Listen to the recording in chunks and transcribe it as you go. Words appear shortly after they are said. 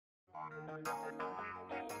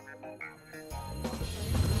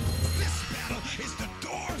This battle is the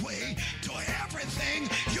doorway to everything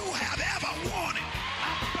you have ever wanted.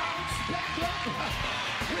 I bounce back up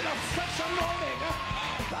with a fresh anointing.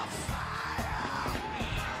 The fire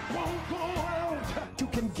won't go out. You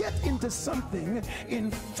can get into something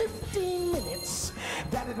in 15 minutes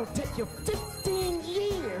that it'll take you 15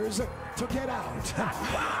 years to get out. I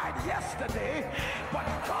cried yesterday, but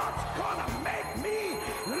God's gonna make me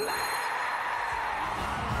laugh.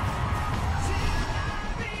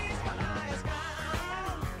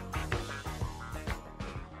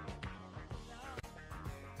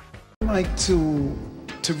 I'd like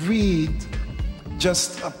to read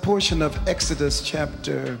just a portion of Exodus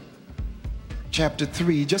chapter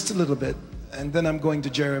 3, just a little bit, and then I'm going to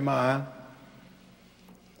Jeremiah,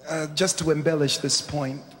 just to embellish this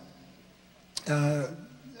point.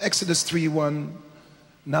 Exodus 3:1.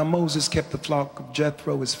 Now Moses kept the flock of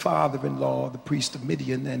Jethro, his father-in-law, the priest of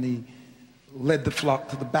Midian, and he led the flock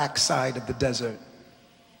to the backside of the desert,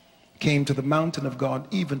 came to the mountain of God,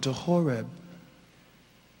 even to Horeb.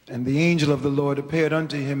 And the angel of the Lord appeared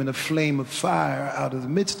unto him in a flame of fire out of the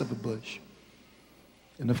midst of a bush.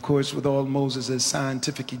 And of course, with all Moses'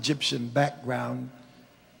 scientific Egyptian background,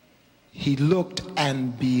 he looked,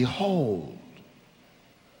 and behold,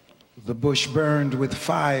 the bush burned with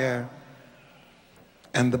fire,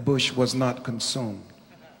 and the bush was not consumed.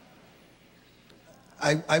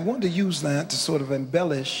 I want to use that to sort of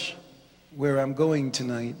embellish where I'm going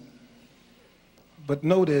tonight. But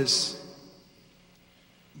notice,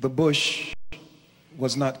 the bush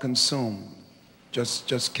was not consumed,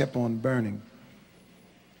 just kept on burning.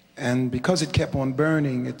 And because it kept on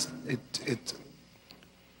burning, it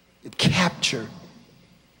captured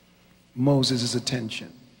Moses'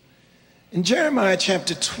 attention. In Jeremiah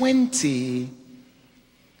chapter 20,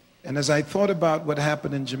 and as I thought about what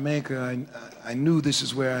happened in Jamaica, I knew this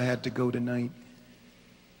is where I had to go tonight.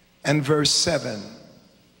 And verse 7,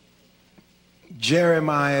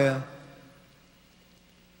 Jeremiah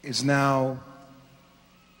is now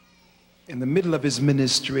in the middle of his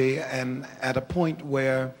ministry and at a point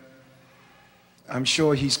where I'm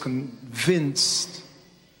sure he's convinced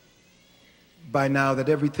by now that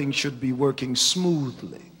everything should be working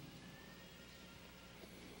smoothly.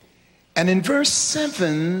 And in verse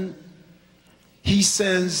 7, he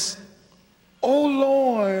says, O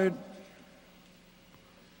Lord,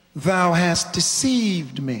 thou hast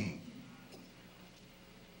deceived me,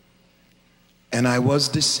 and I was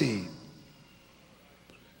deceived.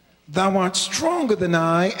 Thou art stronger than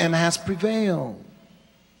I, and hast prevailed.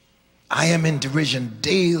 I am in derision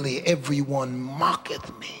daily, everyone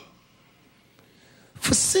mocketh me.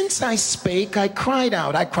 For since I spake, I cried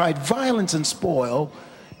out, I cried violence and spoil,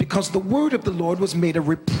 because the word of the Lord was made a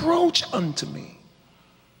reproach unto me,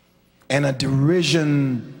 and a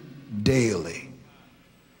derision daily.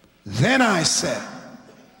 Then I said,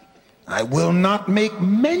 I will not make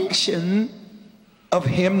mention of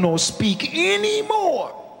him, nor speak any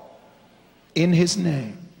more in his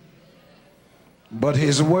name. But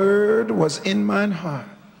his word was in mine heart,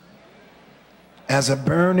 as a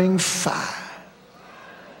burning fire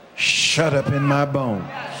shut up in my bones.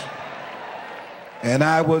 And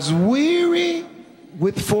I was weary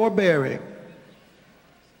with forbearing,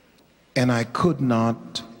 and I could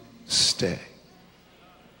not stay.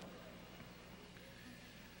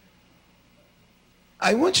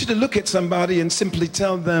 I want you to look at somebody and simply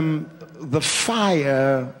tell them, the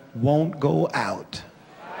fire won't go out.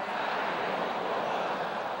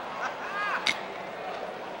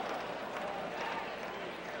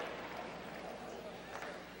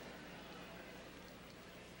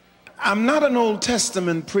 I'm not an Old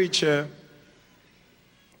Testament preacher.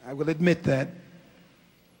 I will admit that.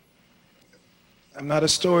 I'm not a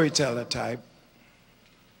storyteller type.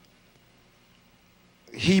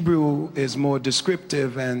 Hebrew is more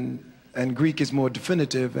descriptive and Greek is more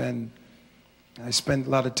definitive, and I spent a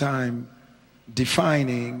lot of time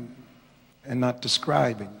defining and not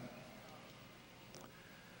describing.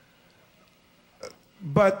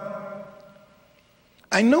 But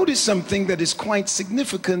I noticed something that is quite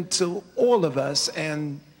significant to all of us,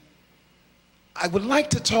 and I would like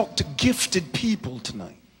to talk to gifted people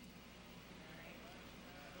tonight.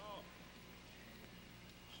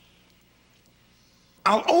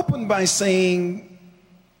 I'll open by saying,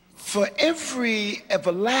 for every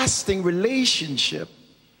everlasting relationship,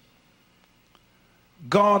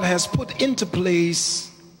 God has put into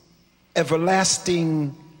place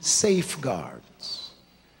everlasting safeguards.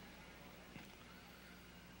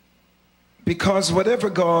 Because whatever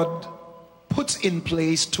God puts in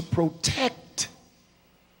place to protect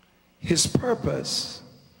his purpose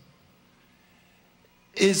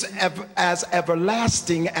is as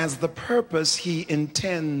everlasting as the purpose he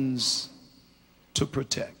intends to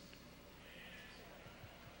protect.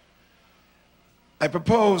 I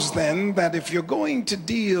propose then that if you're going to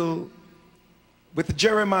deal with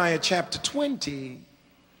Jeremiah chapter 20,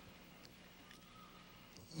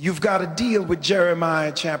 you've got to deal with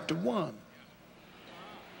Jeremiah chapter 1.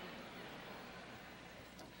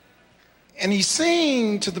 And he's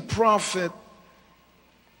saying to the prophet,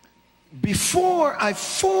 before I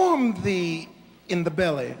formed thee in the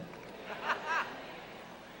belly,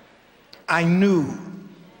 I knew.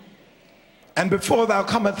 And before thou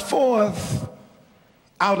comest forth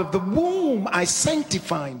out of the womb, I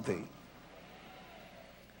sanctified thee.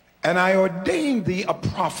 And I ordained thee a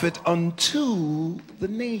prophet unto the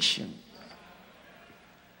nation.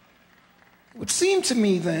 It would seem to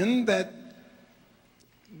me then that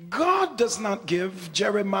God does not give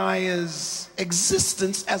Jeremiah's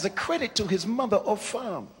existence as a credit to his mother or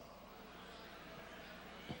father.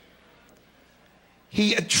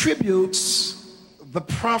 He attributes the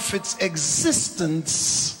prophet's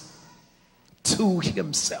existence to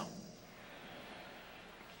himself.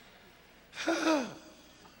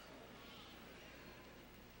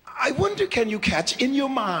 I wonder, can you catch in your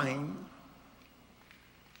mind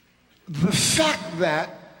the fact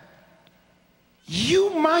that you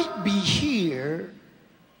might be here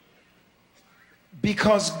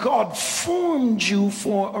because God formed you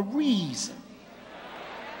for a reason.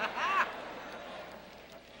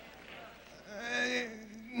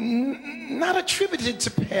 Not attributed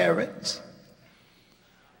to parents,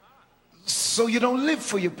 so you don't live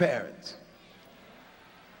for your parents.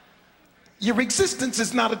 Your existence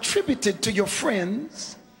is not attributed to your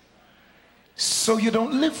friends, so you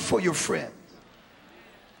don't live for your friends.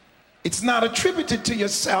 It's not attributed to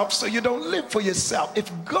yourself, so you don't live for yourself.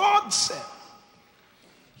 If God said,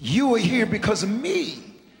 you are here because of me,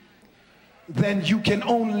 then you can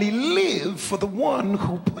only live for the one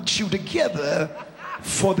who put you together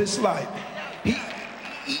for this life.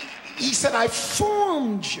 He said, I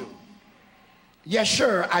formed you. Yes,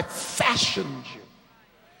 sure, I fashioned you.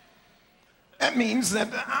 That means that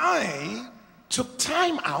I took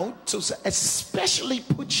time out to especially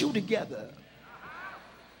put you together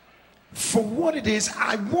for what it is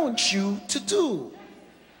I want you to do.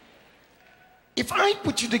 If I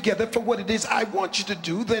put you together for what it is I want you to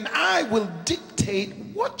do, then I will dictate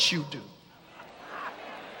what you do.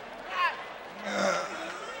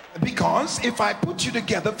 Because if I put you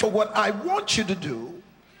together for what I want you to do,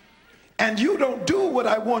 and you don't do what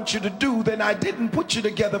I want you to do, then I didn't put you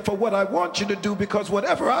together for what I want you to do, because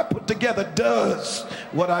whatever I put together does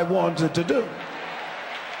what I wanted to do.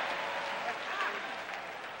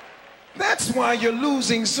 That's why you're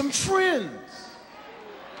losing some friends.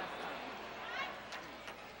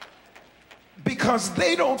 Because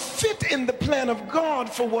they don't fit in the plan of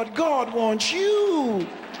God for what God wants you.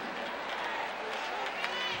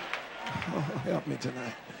 Oh, help me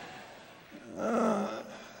tonight.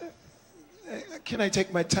 Can I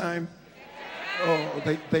take my time?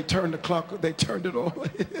 Oh, they turned the clock, they turned it off.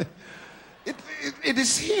 It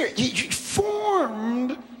is here. He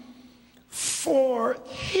formed for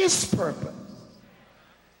his purpose.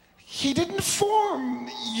 He didn't form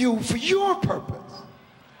you for your purpose.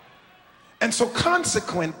 And so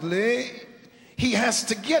consequently, he has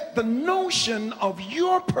to get the notion of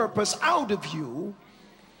your purpose out of you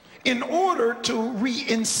in order to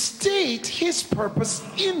reinstate his purpose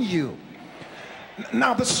in you.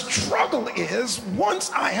 Now the struggle is,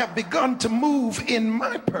 once I have begun to move in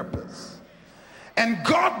my purpose, and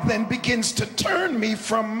God then begins to turn me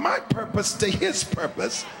from my purpose to his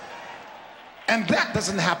purpose, and that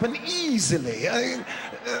doesn't happen easily.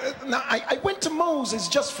 I went to Moses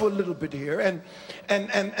just for a little bit here, and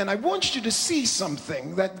I want you to see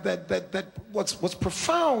something that was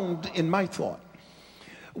profound in my thought.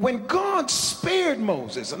 When God spared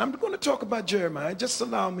Moses, and I'm going to talk about Jeremiah, just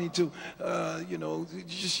allow me to,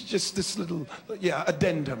 just this little,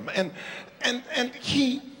 addendum. And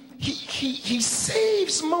he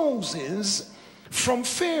saves Moses from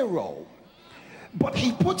Pharaoh, but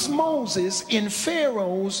he puts Moses in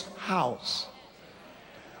Pharaoh's house.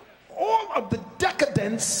 All of the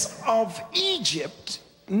decadence of Egypt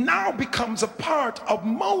now becomes a part of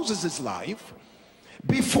Moses' life,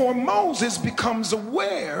 before Moses becomes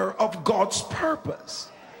aware of God's purpose.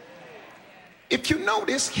 If you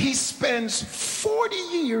notice, he spends 40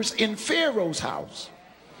 years in Pharaoh's house.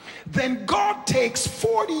 Then God takes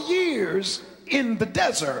 40 years in the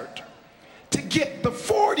desert to get the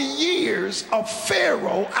 40 years of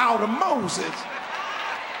Pharaoh out of Moses.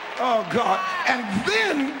 Oh God. And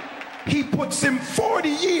then he puts him 40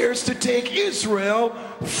 years to take Israel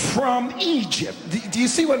from Egypt. Do you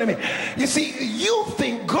see what I mean? You see, you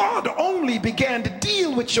think God only began to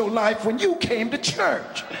deal with your life when you came to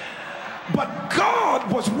church. But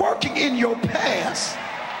God was working in your past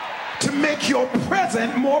to make your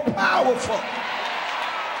present more powerful.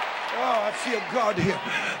 Oh, I feel God here.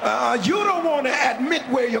 You don't want to admit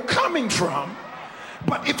where you're coming from.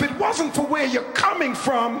 But if it wasn't for where you're coming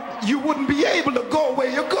from, you wouldn't be able to go where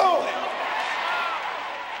you're going.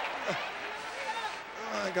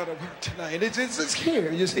 I gotta work tonight. It's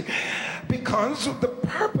here, you see. Because the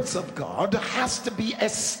purpose of God has to be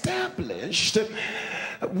established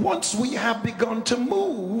once we have begun to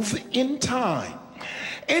move in time.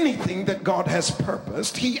 Anything that God has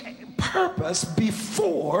purposed, he purposed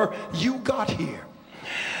before you got here.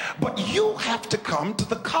 But you have to come to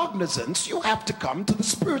the cognizance, you have to come to the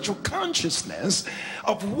spiritual consciousness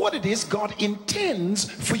of what it is God intends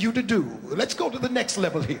for you to do. Let's go to the next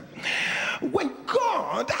level here. When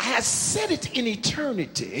God has said it in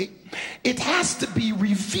eternity, it has to be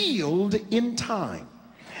revealed in time.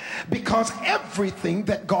 Because everything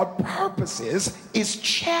that God purposes is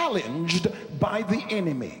challenged by the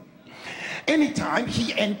enemy. Anytime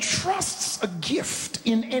he entrusts a gift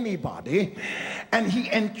in anybody and he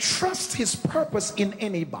entrusts his purpose in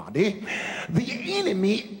anybody, the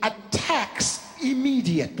enemy attacks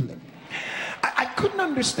immediately. I couldn't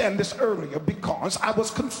understand this earlier because I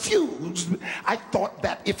was confused. I thought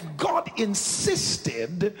that if God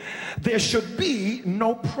insisted, there should be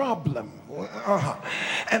no problem.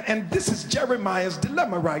 And this is Jeremiah's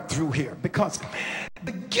dilemma right through here, because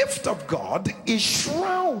the gift of God is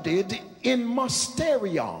shrouded in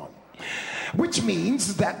mysterion, which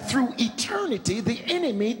means that through eternity the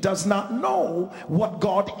enemy does not know what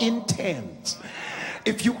God intends.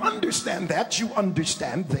 If you understand that, you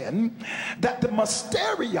understand then that the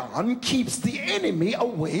mysterion keeps the enemy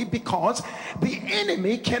away, because the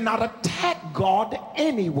enemy cannot attack God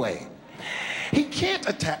anyway. He can't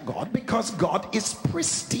attack God because God is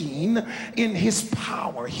pristine in his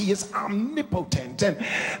power. He is omnipotent, and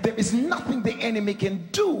there is nothing the enemy can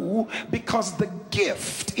do because the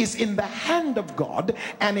gift is in the hand of God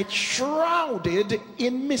and it's shrouded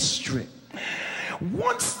in mystery.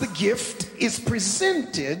 Once the gift is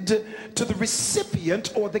presented to the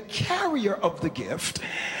recipient or the carrier of the gift,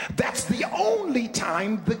 that's the only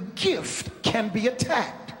time the gift can be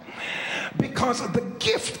attacked. Because the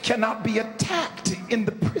gift cannot be attacked in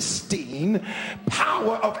the pristine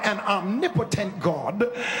power of an omnipotent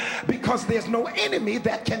God, because there's no enemy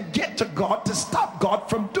that can get to God to stop God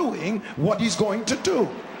from doing what he's going to do.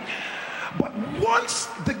 But once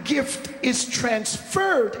the gift is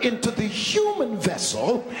transferred into the human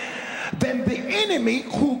vessel, then the enemy,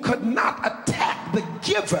 who could not attack the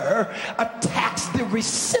giver, attacks the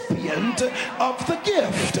recipient of the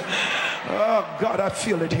gift. Oh God, I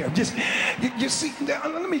feel it here. Just, you see,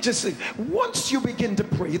 let me just say, once you begin to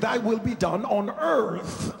pray, thy will be done on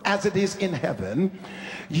earth as it is in heaven,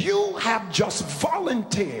 you have just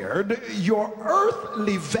volunteered your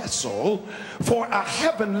earthly vessel for a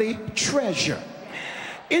heavenly treasure.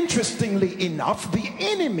 Interestingly enough, the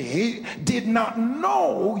enemy did not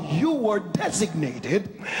know you were designated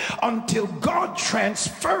until God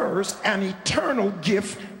transfers an eternal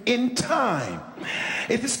gift in time.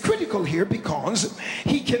 It is critical here because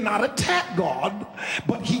he cannot attack God,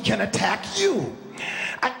 but he can attack you.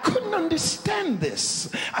 I couldn't understand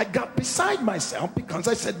this. I got beside myself because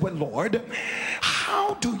I said, well, Lord,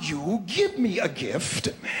 how do you give me a gift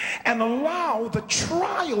and allow the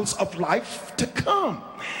trials of life to come?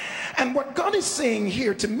 And what God is saying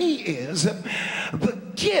here to me is the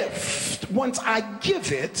gift, once I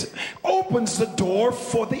give it, opens the door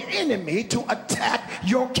for the enemy to attack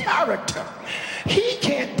your character. He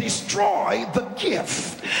can't destroy the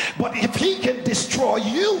gift, but if he can destroy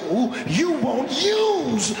you, you won't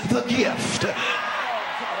use the gift.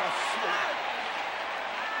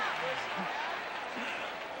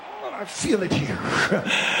 I feel it here.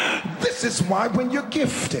 This is why when you're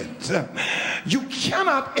gifted, you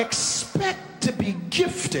cannot expect to be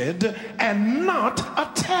gifted and not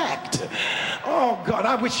attacked. Oh God,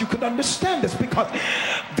 I wish you could understand this, because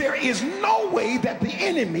there is no way that the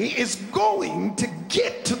enemy is going to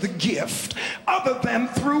get to the gift other than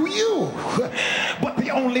through you. But the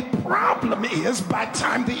only problem is, by the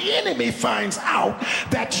time the enemy finds out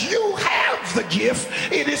that you have the gift,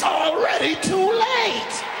 it is already too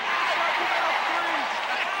late.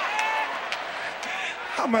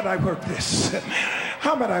 How might I work this?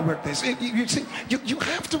 How might I work this? You see, you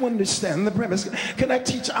have to understand the premise. Can I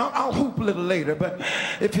teach? I'll hoop a little later, but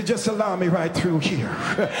if you just allow me right through here.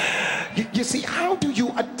 You see, how do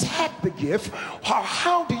you attack the gift, or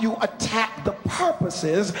how do you attack the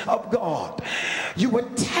purposes of God? You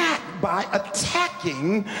attack by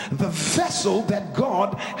attacking the vessel that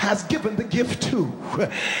God has given the gift to.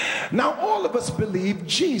 Now, all of us believe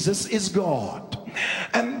Jesus is God.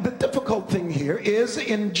 And the difficult thing here is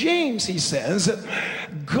in James he says,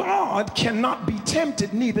 God cannot be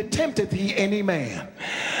tempted, neither tempteth he any man.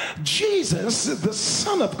 Jesus, the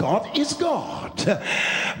Son of God, is God,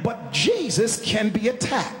 but Jesus can be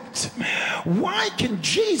attacked. Why can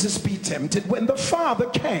Jesus be tempted when the Father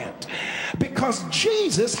can't? Because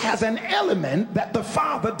Jesus has an element that the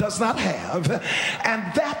Father does not have,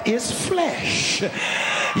 and that is flesh.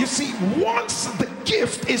 You see, once the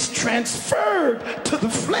gift is transferred to the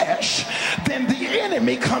flesh, then the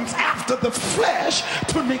enemy comes after the flesh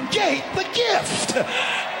to negate the gift.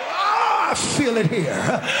 I feel it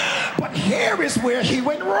here. But here is where he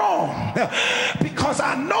went wrong. Because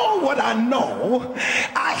I know what I know,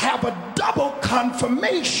 I have a double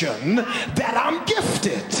confirmation that I'm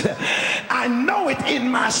gifted. I know it in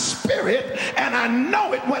my spirit, and I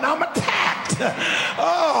know it when I'm attacked.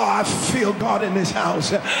 Oh, I feel God in this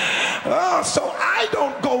house. Oh, so I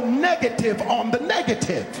don't go negative on the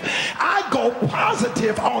negative. I go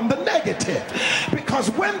positive on the negative. Because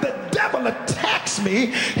when the devil attacks me,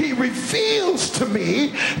 he reveals to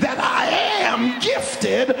me that I am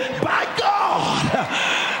gifted by God.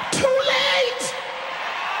 Too late.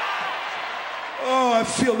 Oh, I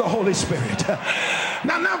feel the Holy Spirit.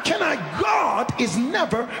 Now, can I? God is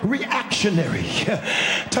never reactionary.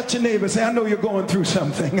 Touch your neighbor, say, I know you're going through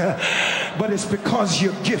something, but it's because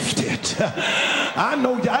you're gifted. I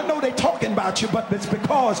know they're talking about you, but it's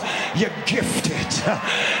because you're gifted.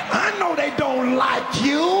 I know they don't like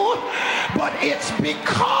you, but it's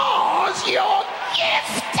because you're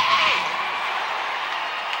gifted.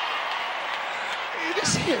 It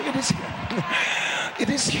is here. It is here. It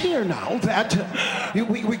is here now that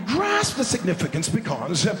we grasp the significance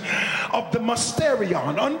because of the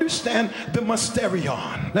mysterion. Understand the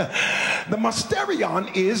mysterion. The mysterion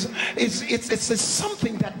is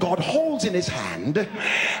something that God holds in his hand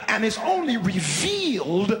and is only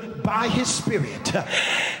revealed by his Spirit.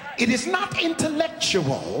 It is not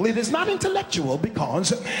intellectual. It is not intellectual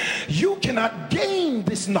because you cannot gain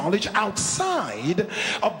this knowledge outside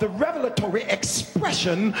of the revelatory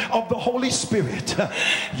expression of the Holy Spirit.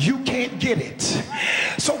 You can't get it.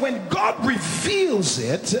 So when God reveals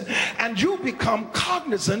it and you become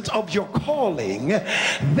cognizant of your calling,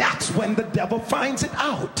 that's when the devil finds it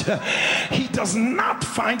out. He does not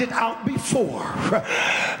find it out before.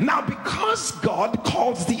 Now, because God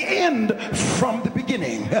calls the end from the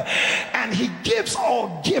beginning, and he gives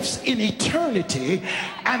all gifts in eternity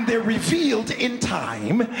and they're revealed in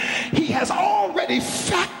time, he has already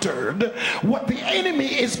factored what the enemy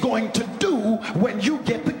is going to do when you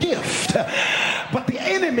get the gift. But the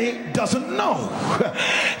enemy doesn't know.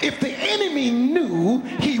 If the enemy knew,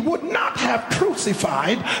 he would not have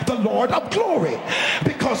crucified the Lord of glory,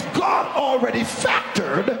 because God already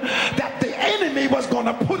factored that the enemy was going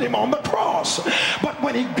to put him on the cross. But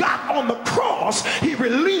when he got on the cross, he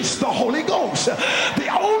released the Holy Ghost. The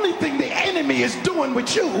only thing the enemy is doing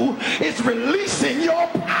with you is releasing your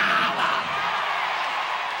power.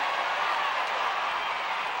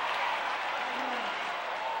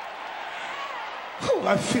 Oh,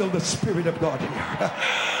 I feel the Spirit of God here.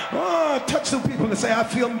 Oh, touch some people and say, I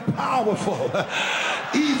feel powerful.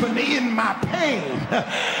 Even in my pain,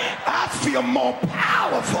 I feel more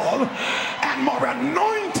powerful and more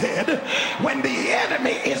anointed when the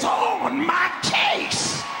enemy is on my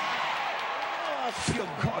case. Oh, I feel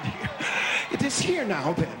God here. It is here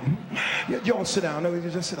now then. You all sit down. No, you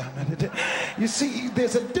just sit down. You see,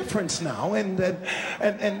 there's a difference now, and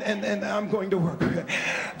I'm going to work.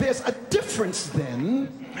 There's a difference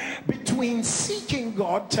then between seeking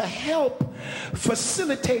God to help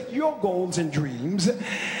facilitate your goals and dreams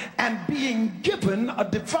and being given a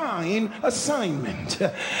divine assignment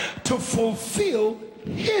to fulfill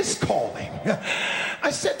his calling. I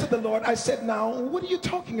said to the Lord, I said, now what are you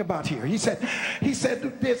talking about here? He said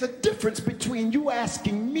there's a difference between you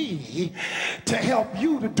asking me to help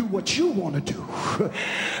you to do what you want to do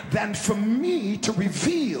than for me to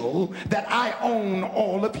reveal that I own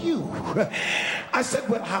all of you. I said,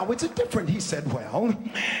 well, how is it different? He said, well,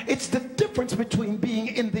 it's the difference between being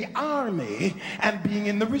in the army and being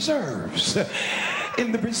in the reserves.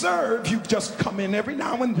 In the reserve, you just come in every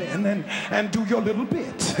now and then and do your little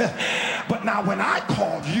bit. But now when I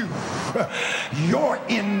call you, you're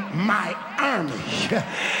in my army.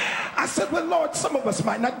 I said, well, Lord, some of us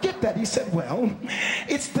might not get that. He said, well,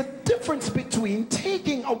 it's the difference between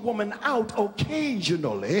taking a woman out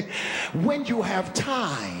occasionally when you have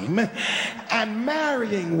time and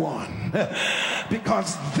marrying one,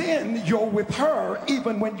 because then you're with her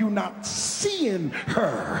even when you're not seeing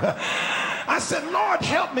her. I said, Lord,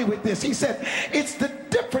 help me with this. He said, it's the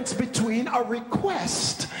difference between a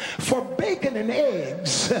request for bacon and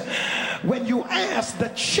eggs when you ask the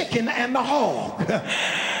chicken and the hog.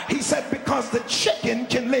 He said, because the chicken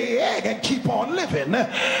can lay egg and keep on living,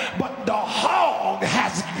 but the hog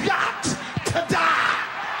has got to die.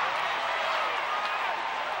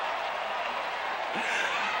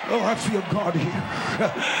 Oh, I feel God here.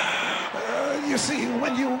 You see,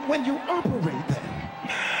 when you operate then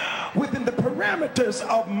within the parameters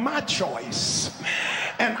of my choice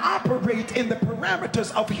and operate in the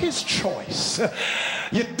parameters of his choice,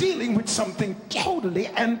 you're dealing with something totally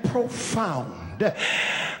and profound.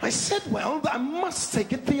 I said, well, I must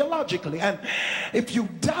take it theologically, and if you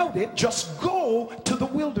doubt it, just go to the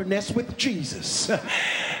wilderness with Jesus.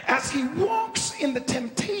 As he walks in the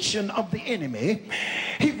temptation of the enemy,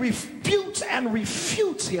 he refutes and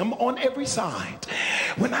refutes him on every side.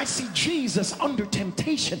 When I see Jesus under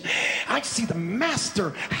temptation, I see the master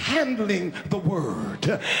handling the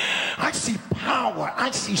word. I see power, I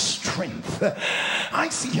see strength, I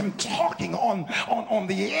see him talking on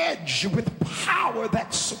the edge with power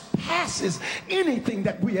that surpasses anything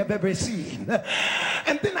that we have ever seen.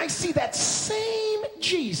 And then I see that same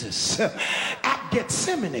Jesus at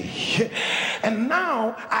Gethsemane, and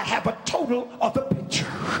now I have a total other picture.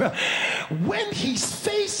 When he's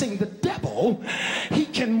facing the devil, he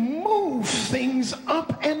can move things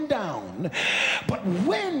up and down, but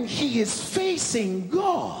when he is facing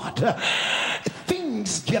God,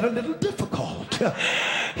 things get a little difficult.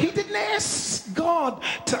 He didn't ask God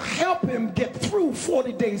to help him get through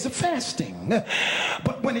 40 days of fasting,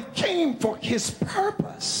 but when it came for his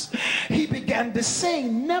purpose, he began to say,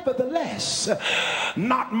 nevertheless,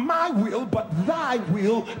 not my will but thy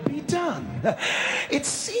will be done. It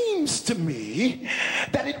seems to me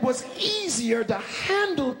that it was easier to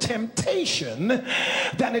handle temptation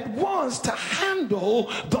than it was to handle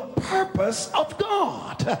the purpose of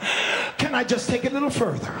God. Can I just take it a little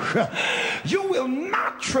further? You will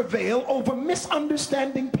not travail over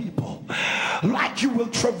misunderstanding people like you will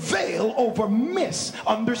travail over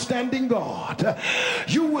misunderstanding God.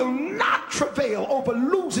 You will not travail over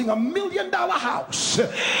losing $1 million house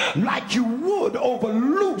like you would over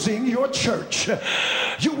losing your church.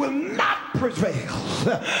 You will not prevail,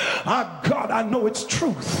 God, I know it's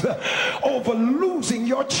truth, over losing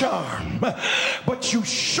your charm, but you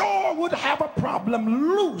sure would have a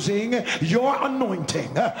problem losing your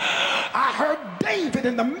anointing. I heard David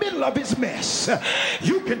in the middle of his mess.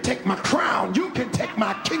 You can take my crown, you can take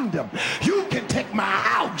my kingdom, you can take my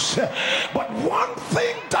house, but one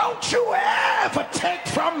thing don't you ever take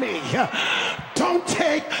from me. Don't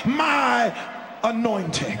take my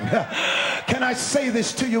anointing. Can I say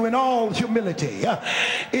this to you in all humility?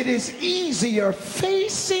 It is easier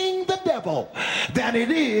facing the devil than it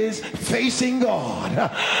is facing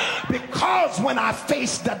God, because when I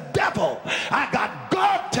face the devil, I got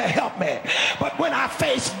God to help me, but when I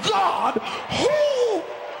face God, who?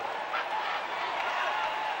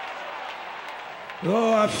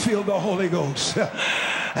 Oh, I feel the Holy Ghost.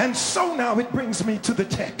 And so now it brings me to the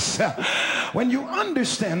text. When you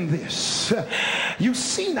understand this, you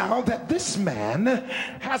see now that this man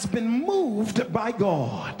has been moved by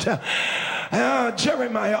God.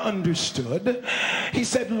 Jeremiah understood. He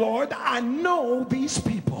said, Lord, I know these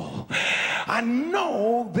people. I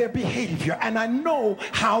know their behavior, and I know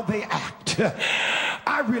how they act.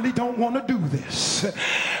 I really don't want to do this.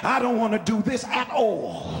 I don't want to do this at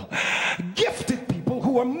all. Gifted people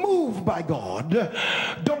who are moved by God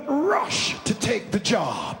don't rush to take the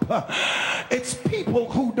job. It's people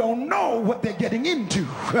who don't know what they're getting into.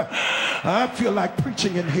 I feel like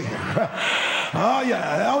preaching in here. Oh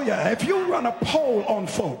yeah. If you run a poll on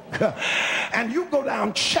folk and you go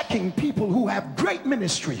down checking people who have great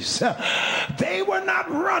ministries, they were not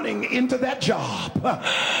running into that job.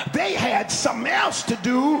 They had something else to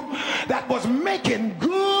do that was making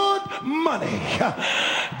good money.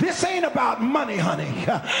 This ain't about money, honey.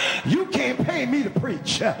 You can't pay me to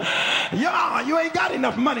preach. You ain't got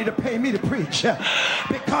enough money to pay me to preach,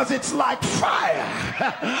 because it's like fire.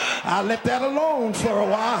 I'll let that alone for a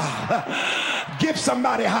while. Give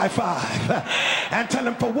somebody a high five and tell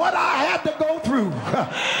them, for what I had to go through,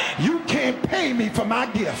 you can't pay me for my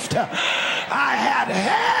gift. I had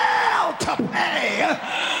hell to pay.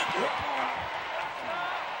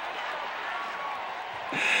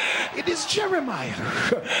 It is Jeremiah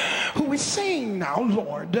who is saying now,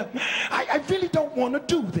 Lord, I really don't want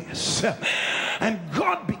to do this. And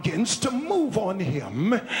God begins to move on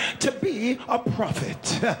him to be a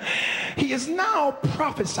prophet. He is now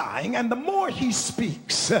prophesying, and the more he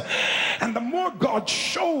speaks and the more God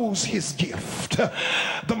shows his gift,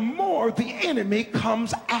 the more the enemy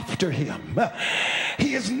comes after him.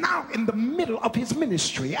 He is now in the middle of his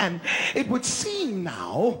ministry, and it would seem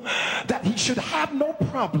now that he should have no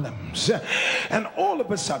problems. And all of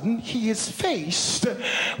a sudden he is faced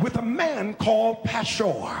with a man called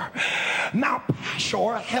Pashur. Now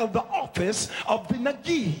Pashur held the office of the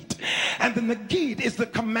Nagid, and the Nagid is the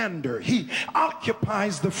commander. He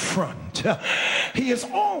occupies the front. He is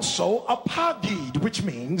also a Pagid, which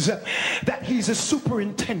means that he's a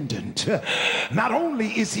superintendent. Not only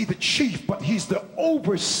is he the chief, but he's the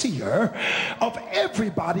overseer of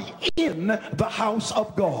everybody in the house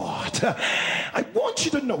of God. I want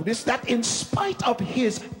you to notice that in spite of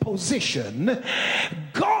his position,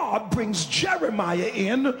 God brings Jeremiah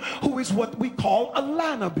in, who is what we call a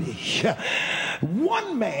Lanabi.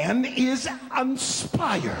 One man is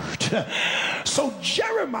inspired. So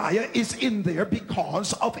Jeremiah is in there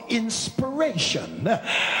because of inspiration,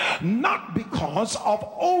 not because of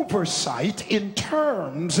oversight in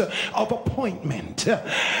terms of appointment.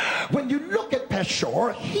 When you look at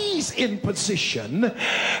Pashur, he's in position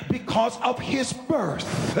because of his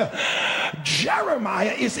birth.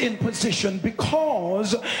 Jeremiah is in position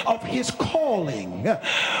because of his calling.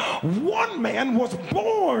 One man was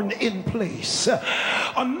born in place.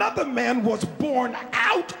 Another man was born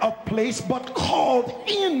out of place but called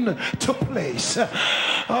into place.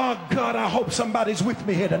 Oh God, I hope somebody's with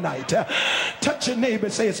me here tonight. Touch your neighbor,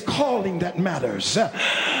 say it's calling that matters.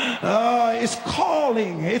 It's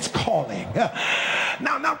calling. It's calling.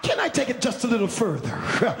 Now, can I take it just a little further?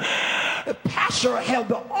 Pashur held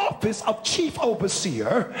the office of chief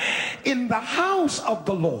overseer in the house of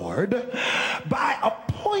the Lord by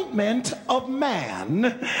appointment of man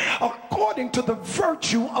according to the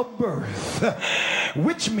virtue of birth,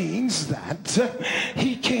 which means that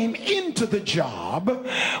he came into the job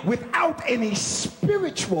without any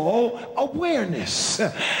spiritual awareness.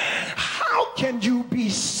 How can you be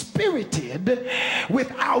spirited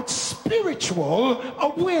without spiritual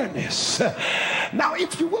awareness? Now,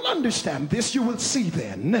 if you will understand this, you will see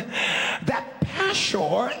then that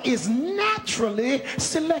Pashur is naturally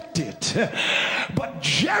selected, but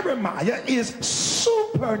Jeremiah is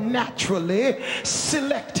supernaturally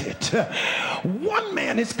selected. One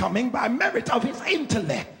man is coming by merit of his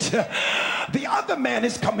intellect. The other man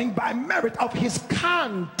is coming by merit of his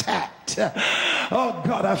contact. Oh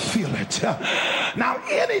God, I feel it. Now,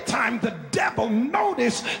 anytime the devil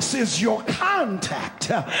notices your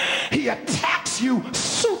contact, he attacks you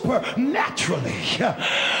supernaturally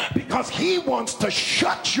because he wants to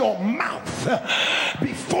shut your mouth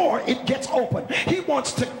before it gets open. He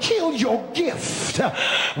wants to kill your gift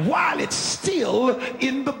while it's still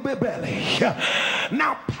in the belly.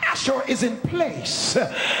 Now, Pashur is in place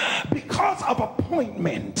because of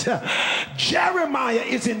appointment. Jeremiah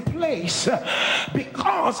is in place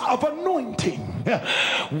because of anointing.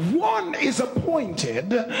 One is appointed,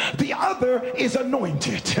 the other is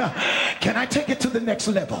anointed. Can I take it to the next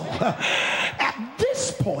level? At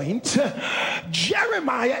this point,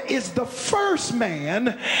 Jeremiah is the first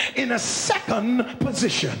man in a second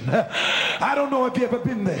position. I don't know if you've ever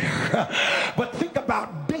been there, but think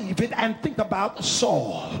about David and think about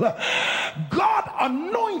Saul. God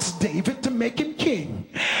anoints David to make him king,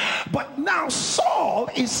 but now Saul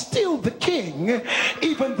is still the king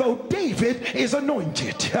even though David is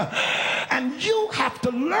anointed. And you have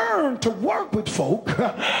to learn to work with folk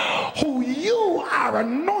who you are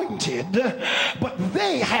anointed but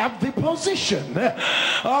they have the position.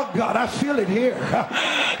 Oh God, I feel it here.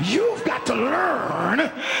 You've got to learn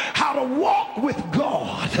how to walk with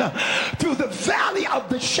God through the valley of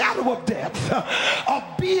the shadow of death, of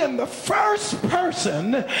being the first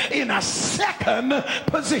person in a second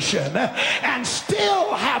position and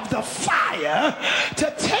still have the fire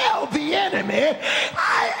to tell the enemy,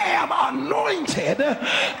 I am anointed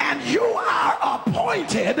and you are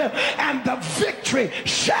appointed and the victory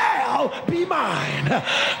shall be mine.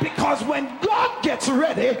 Because when God gets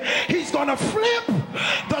ready, he's going to flip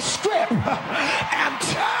the script and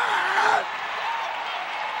turn.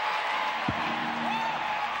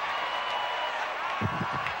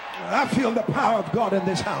 I feel the power of God in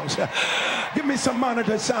this house. Give me some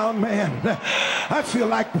monitor sound, man. I feel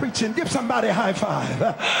like preaching. Give somebody a high five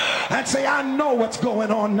and say, I know what's going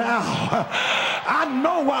on now. I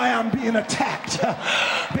know why I'm being attacked,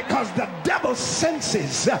 because the devil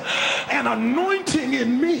senses an anointing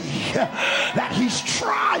in me that he's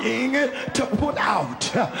trying to put out.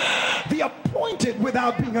 The appointed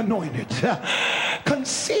without being anointed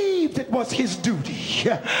conceived it was his duty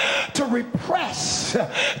to repress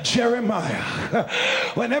Jeremiah.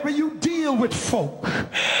 Whenever you deal with folk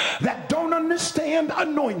that don't understand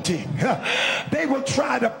anointing, they will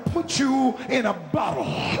try to put you in a bottle.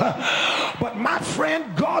 But my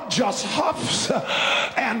friend, God just huffs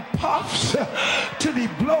and puffs till he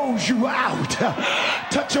blows you out.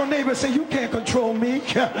 Touch your neighbor and say, you can't control me.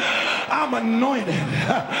 I'm anointed.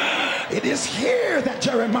 It is here that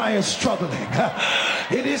Jeremiah is struggling.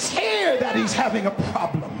 It is here that he's having a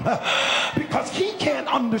problem, because he can't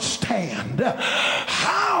understand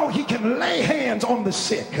how he can lay hands on the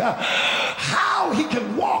sick, how he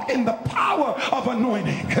can walk in the power of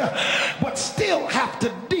anointing, but still have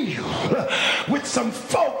to deal with some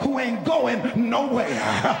folk who ain't going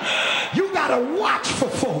nowhere. You gotta watch for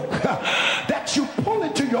folk that you pull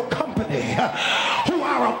into your company who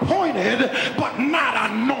are appointed but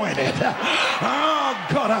not anointed. Oh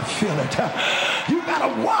God, I feel it. You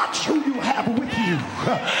gotta watch who you have with you,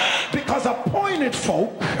 because appointed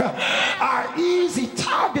folk are easy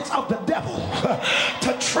targets of the devil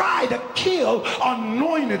to try to kill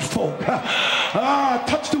anointed folk.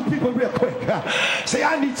 Touch two people real quick. Say,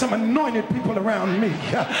 I need some anointed people around me.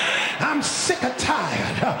 I'm sick and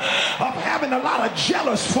tired of having a lot of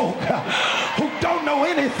jealous folk who don't know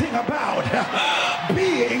anything about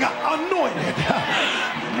being anointed.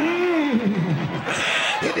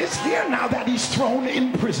 It is here now that he's thrown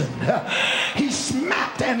in prison. He's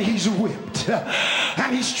smacked and he's whipped,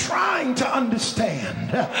 and he's trying to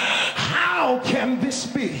understand, how can this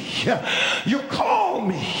be? You call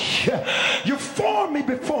me, you formed me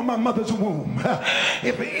before my mother's womb.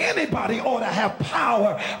 If anybody ought to have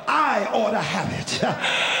power, I ought to have it.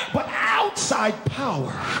 But outside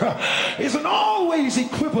power isn't always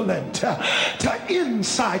equivalent to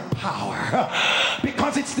inside power,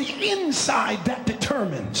 because it's the inside that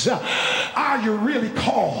determines, are you really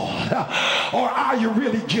called or are you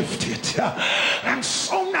really gifted? And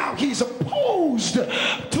so now he's opposed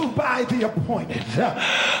to by the appointed,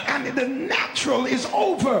 and the natural is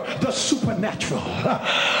over the supernatural.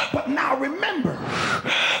 But now remember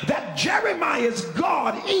that Jeremiah's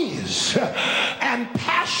God is, and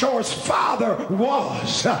Pashur's father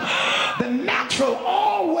was. The natural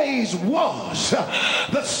always was.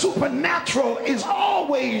 The supernatural is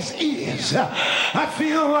always is. I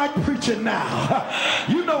feel like preaching now.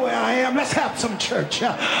 You know where I am. Let's have some church.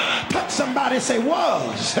 Touch somebody, say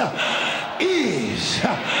was, is.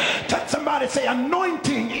 Touch somebody, say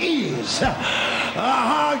anointing is.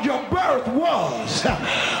 Your birth was.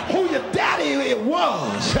 Who your daddy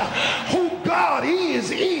was. Who God is.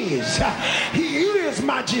 He is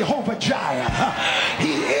my Jehovah Jireh.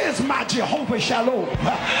 He is my Jehovah Shalom.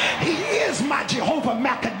 He is my Jehovah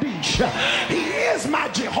Makadesh. He is my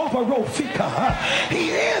Jehovah Rofika. He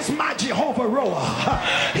is my Jehovah Roa.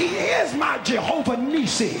 He is my Jehovah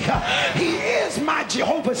Nisi. He is my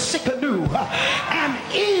Jehovah Sikkenu. And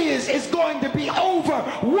is going to be over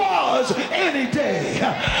was any day.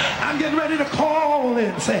 I'm getting ready to call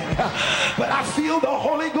and sing, but I feel the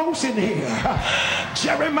Holy Ghost in here.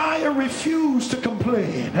 Jeremiah refused to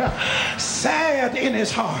complain, sad in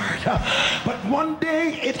his heart, but one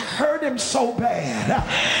day it hurt him so bad.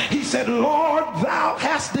 He said, Lord, thou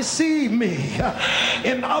hast deceived me.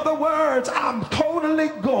 In other words, I'm totally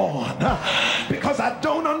gone because I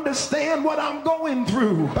don't understand what I'm going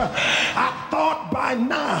through. I thought by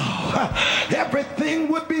now everything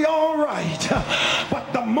would be all right,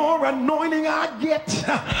 but the more anointing I get,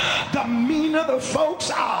 the meaner the folks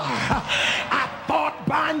are. I thought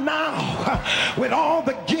by now, with all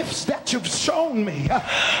the gifts that you've shown me,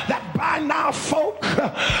 that by now folk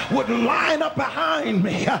would line up behind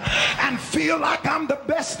me and feel like I'm the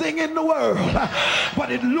best thing in the world.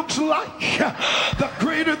 But it looks like the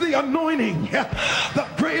greater the anointing, the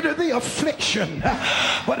greater the affliction.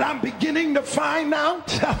 But I'm beginning to find out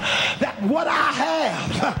that what I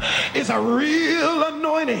have is a real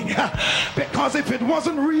anointing, because if it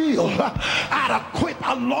wasn't real, I'd have quit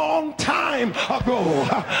a long time ago.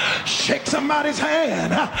 Shake somebody's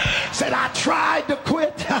hand. Said, I tried to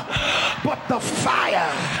quit, but the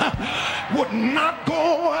fire would not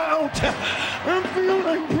go out. I feel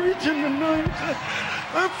like preaching tonight.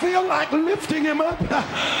 I feel feel like lifting him up.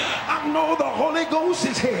 I know the Holy Ghost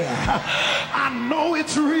is here. I know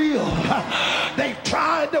it's real. They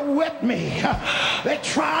tried to wet me. They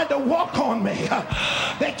tried to walk on me.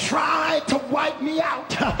 They tried to wipe me out.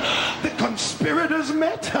 The conspirators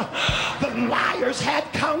met. The liars had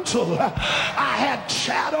counsel. I had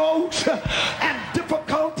shadows and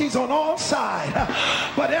difficulties on all sides.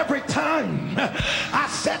 But every time I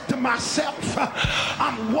said to myself,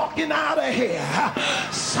 I'm walking out of here,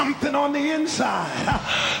 something on the inside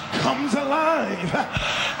comes alive.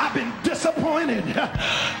 I've been disappointed,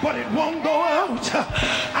 but it won't go out.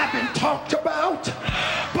 I've been talked about,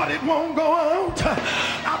 but it won't go out.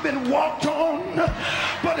 I've been walked on,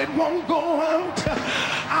 but it won't go out.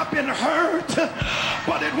 I've been hurt,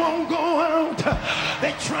 but it won't go out.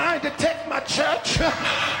 They tried to take my church,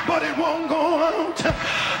 but it won't go out.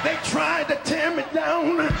 They tried to tear me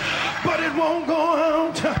down, but it won't go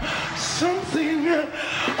out. Something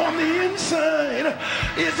on the inside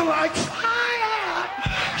is like fire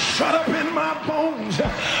shut up in my bones.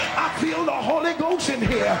 I feel the Holy Ghost in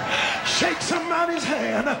here. Shake somebody's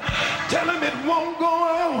hand. Tell him it won't go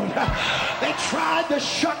out. They tried to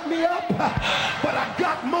shut me up, but I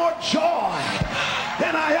got more joy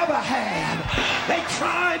than I ever had. They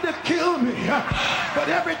tried to kill me, but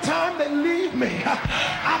every time they leave me,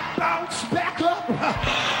 I bounce back up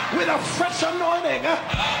with a fresh anointing.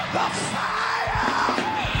 The fire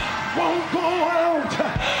won't go out.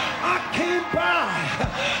 I came by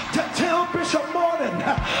to tell Bishop Morton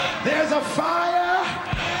there's a fire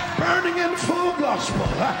burning in full gospel.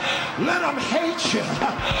 Let them hate you.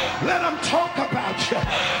 Let them talk about you.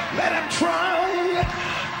 Let them try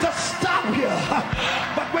to stop you.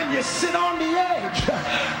 But when you sit on the edge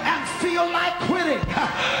and feel like quitting,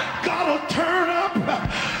 God will turn up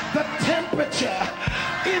the temperature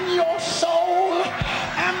in your soul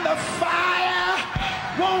and the fire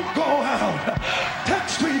won't go out.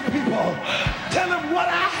 Touch 3 people. Tell them what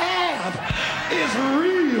I have is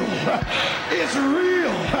real. It's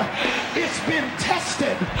real. It's been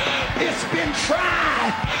tested. It's been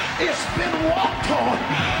tried. It's been walked on.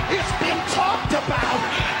 It's been talked about.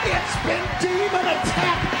 It's been demon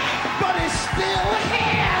attacked, but it's still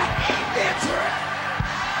here. It's real.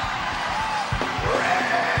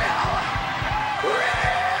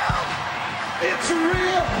 It's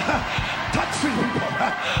real. Touch 3 people.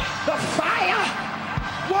 The fire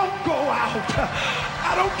won't go out.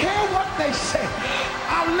 I don't care what they say.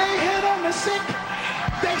 I'll lay hand on the sick.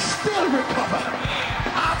 They still recover.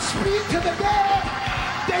 I'll speak to the dead.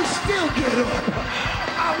 They still get up.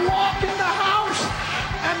 I walk in the house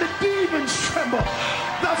and the demons tremble.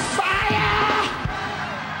 The fire.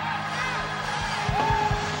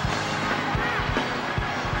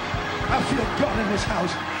 I feel God in this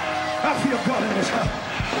house. I feel God in this house.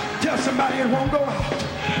 Tell somebody it won't go out.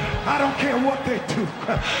 I don't care what they do.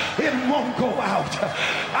 It won't go out.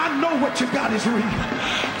 I know what you got is real.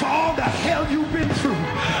 For all the hell you've been through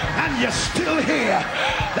and you're still here,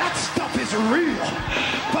 that stuff is real.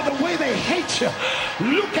 For the way they hate you,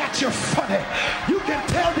 look at you funny. You can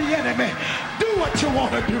tell the enemy, do what you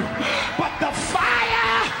want to do. But the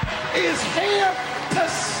fire is here to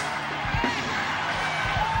stay.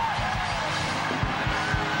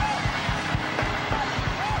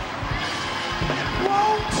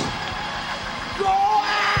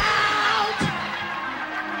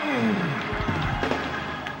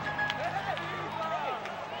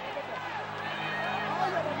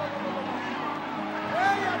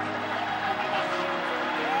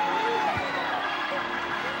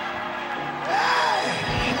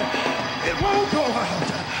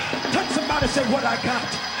 Say what I got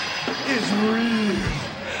is real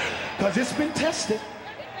because it's been tested.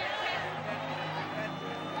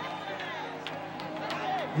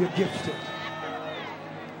 You're gifted.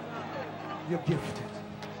 You're gifted.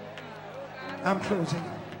 I'm closing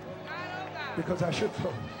because I should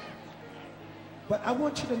close. But I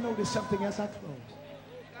want you to notice something as I close.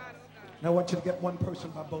 And I want you to get one person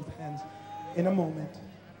by both hands in a moment.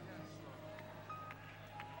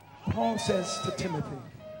 Paul says to Timothy,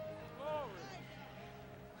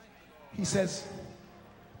 he says,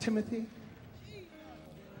 Timothy,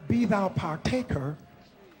 be thou partaker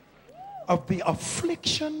of the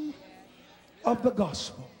affliction of the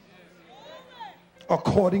gospel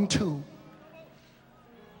according to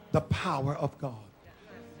the power of God.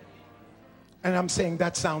 And I'm saying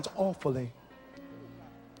that sounds awfully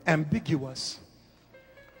ambiguous,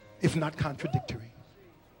 if not contradictory.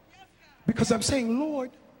 Because I'm saying,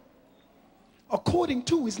 Lord, according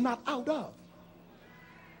to is not out of.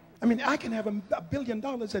 I mean, I can have $1 billion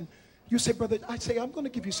and you say, brother, I say, I'm going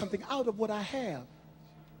to give you something out of what I have.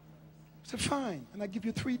 said, fine, and I give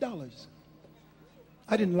you $3.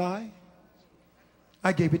 I didn't lie.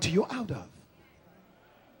 I gave it to you out of.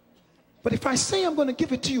 But if I say I'm going to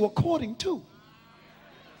give it to you according to,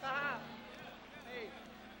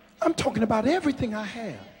 I'm talking about everything I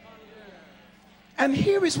have. And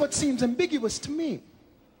here is what seems ambiguous to me.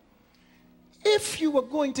 If you were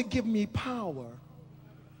going to give me power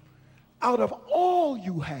out of all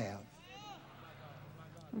you have,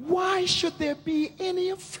 why should there be any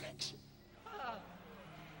affliction?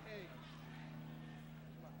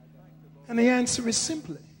 And the answer is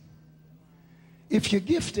simply, if you're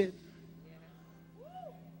gifted,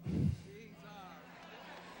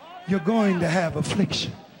 you're going to have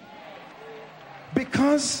affliction.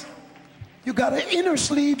 Because you got an inner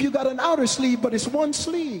sleeve, you got an outer sleeve, but it's one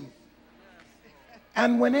sleeve.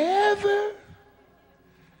 And whenever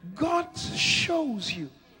God shows you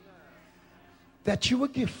that you were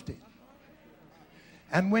gifted,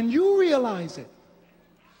 and when you realize it,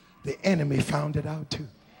 the enemy found it out too.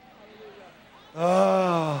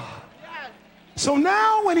 So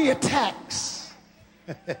now when he attacks,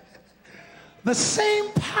 the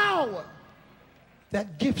same power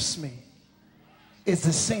that gifts me is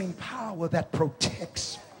the same power that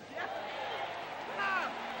protects me.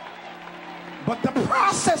 But the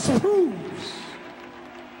process proves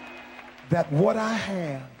that what I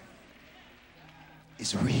have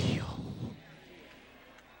is real.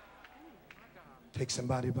 Take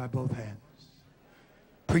somebody by both hands.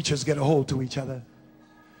 Preachers get a hold to each other.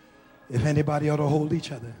 If anybody ought to hold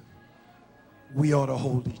each other, we ought to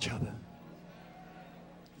hold each other.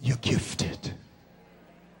 You're gifted.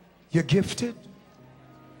 You're gifted.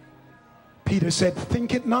 Peter said,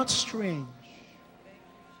 think it not strange.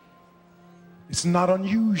 It's not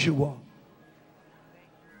unusual.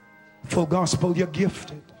 Full gospel, you're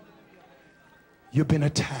gifted. You've been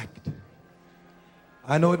attacked.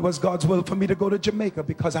 I know it was God's will for me to go to Jamaica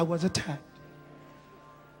because I was attacked.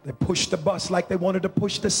 They pushed the bus like they wanted to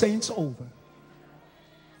push the saints over.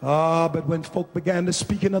 But when folk began to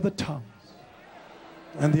speak in other tongues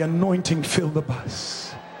and the anointing filled the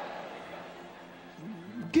bus.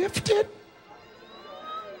 Gifted.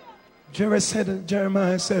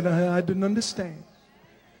 Jeremiah said, I didn't understand,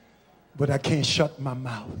 but I can't shut my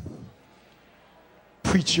mouth.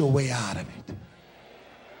 Preach your way out of it.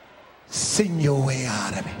 Sing your way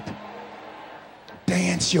out of it.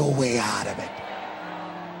 Dance your way out of it.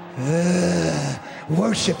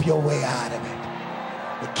 Worship your way out of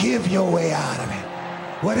it. Give your way out of it.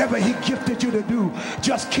 Whatever he gifted you to do,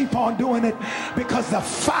 just keep on doing it, because the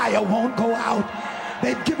fire won't go out.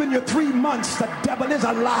 They've given you 3 months. The devil is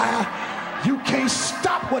a liar. You can't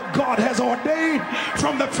stop what God has ordained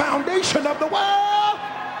from the foundation of the world.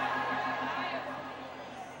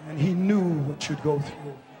 And he knew what you'd go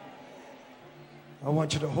through. I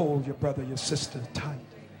want you to hold your brother, your sister tight.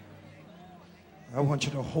 I want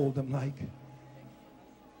you to hold them like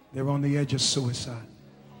they're on the edge of suicide.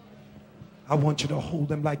 I want you to hold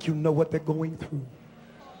them like you know what they're going through.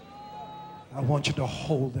 I want you to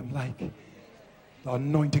hold them like the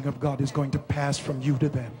anointing of God is going to pass from you to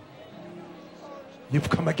them. You've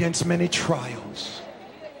come against many trials.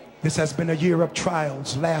 This has been a year of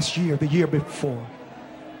trials. Last year, the year before.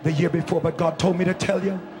 But God told me to tell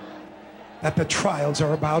you that the trials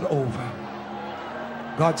are about over.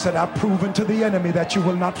 God said, I've proven to the enemy that you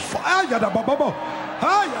will not fall.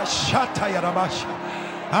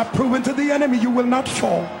 I've proven to the enemy you will not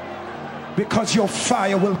fall, because your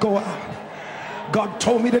fire will go out. God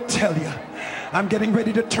told me to tell you, I'm getting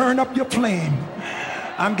ready to turn up your flame.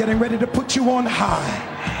 I'm getting ready to put you on high.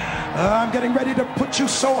 I'm getting ready to put you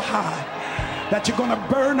so high that you're going to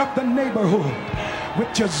burn up the neighborhood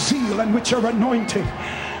with your zeal and with your anointing.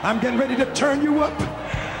 I'm getting ready to turn you up,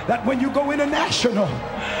 that when you go international,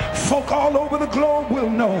 folk all over the globe will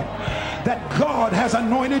know that God has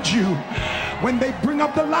anointed you. When they bring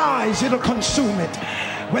up the lies, it'll consume it.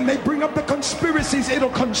 When they bring up the conspiracies, it'll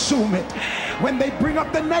consume it. When they bring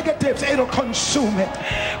up the negatives, it'll consume it.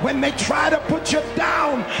 When they try to put you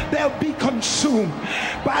down, they'll be consumed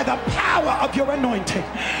by the power of your anointing.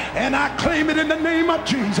 And I claim it in the name of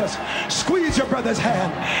Jesus. Squeeze your brother's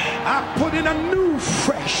hand. I put in a new,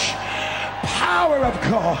 fresh power of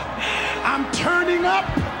God. I'm turning up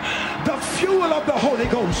the fuel of the Holy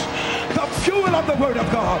Ghost, the fuel of the Word of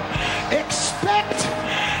God. Expect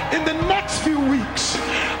in the next few weeks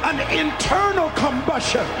an internal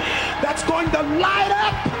combustion that's going to light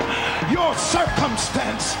up your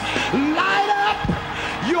circumstance, light up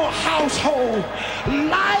your household,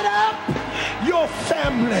 light up your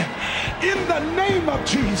family. In the name of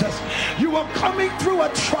Jesus, you are coming through a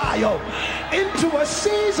trial into a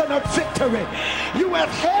season of victory. You have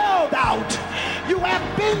held out. You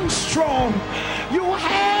have been strong. You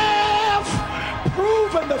have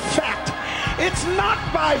proven the fact. It's not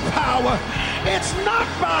by power. It's not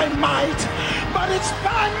by might, but it's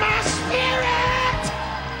by my spirit.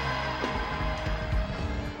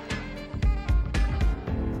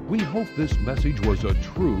 We hope this message was a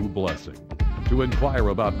true blessing. To inquire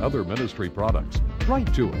about other ministry products,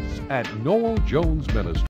 write to us at Noel Jones Ministry.